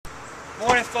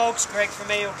Morning folks, Greg from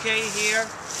AOK here.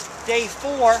 Day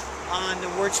 4 on the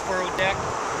Wurtsboro deck.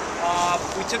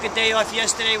 We took a day off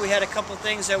yesterday. We had a couple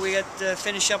things that we had to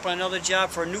finish up on another job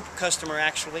for a new customer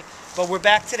actually. But we're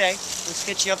back today. Let's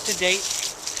get you up to date.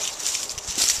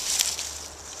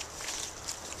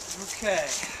 Okay,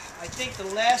 I think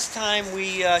the last time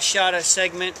we shot a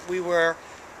segment we were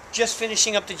just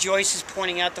finishing up the joists,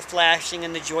 pointing out the flashing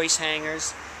and the joist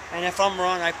hangers. And if I'm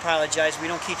wrong, I apologize. We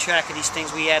don't keep track of these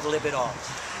things. We ad-lib it all.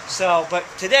 So, but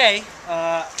today,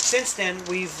 since then,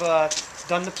 we've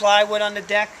done the plywood on the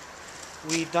deck.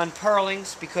 We've done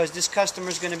purlings because this customer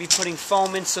is going to be putting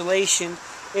foam insulation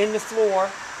in the floor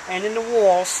and in the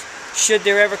walls should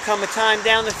there ever come a time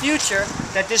down the future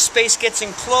that this space gets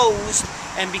enclosed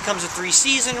and becomes a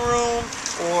 3-season room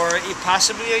or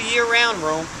possibly a year-round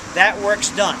room. That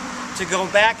work's done. To go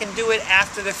back and do it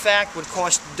after the fact would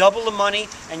cost double the money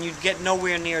and you'd get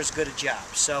nowhere near as good a job.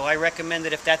 So I recommend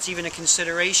that if that's even a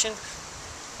consideration,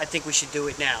 I think we should do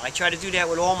it now. I try to do that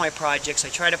with all my projects. I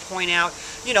try to point out,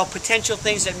 potential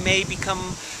things that may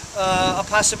become a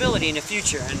possibility in the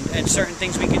future, and certain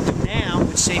things we can do now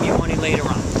would save you money later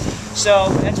on. So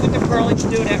that's what the purlings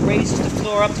do. That raises the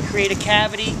floor up to create a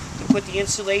cavity to put the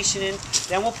insulation in.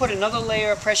 Then we'll put another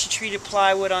layer of pressure-treated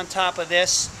plywood on top of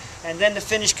this. And then the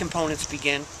finished components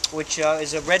begin, which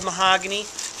is a red mahogany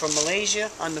from Malaysia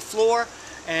on the floor,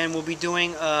 and we'll be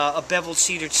doing a beveled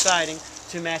cedared siding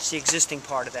to match the existing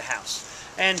part of the house.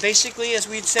 And basically, as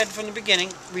we had said from the beginning,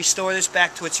 restore this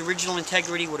back to its original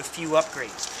integrity with a few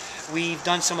upgrades. We've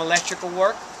done some electrical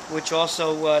work, which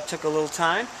also took a little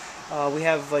time. We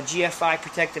have GFI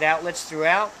protected outlets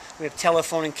throughout. We have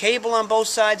telephone and cable on both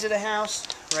sides of the house,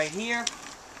 right here.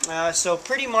 So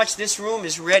pretty much this room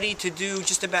is ready to do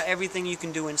just about everything you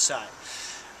can do inside.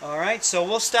 Alright, so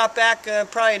we'll stop back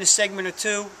probably in a segment or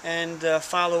two and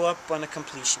follow up on the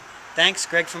completion. Thanks,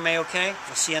 Greg from AOK.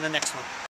 We'll see you on the next one.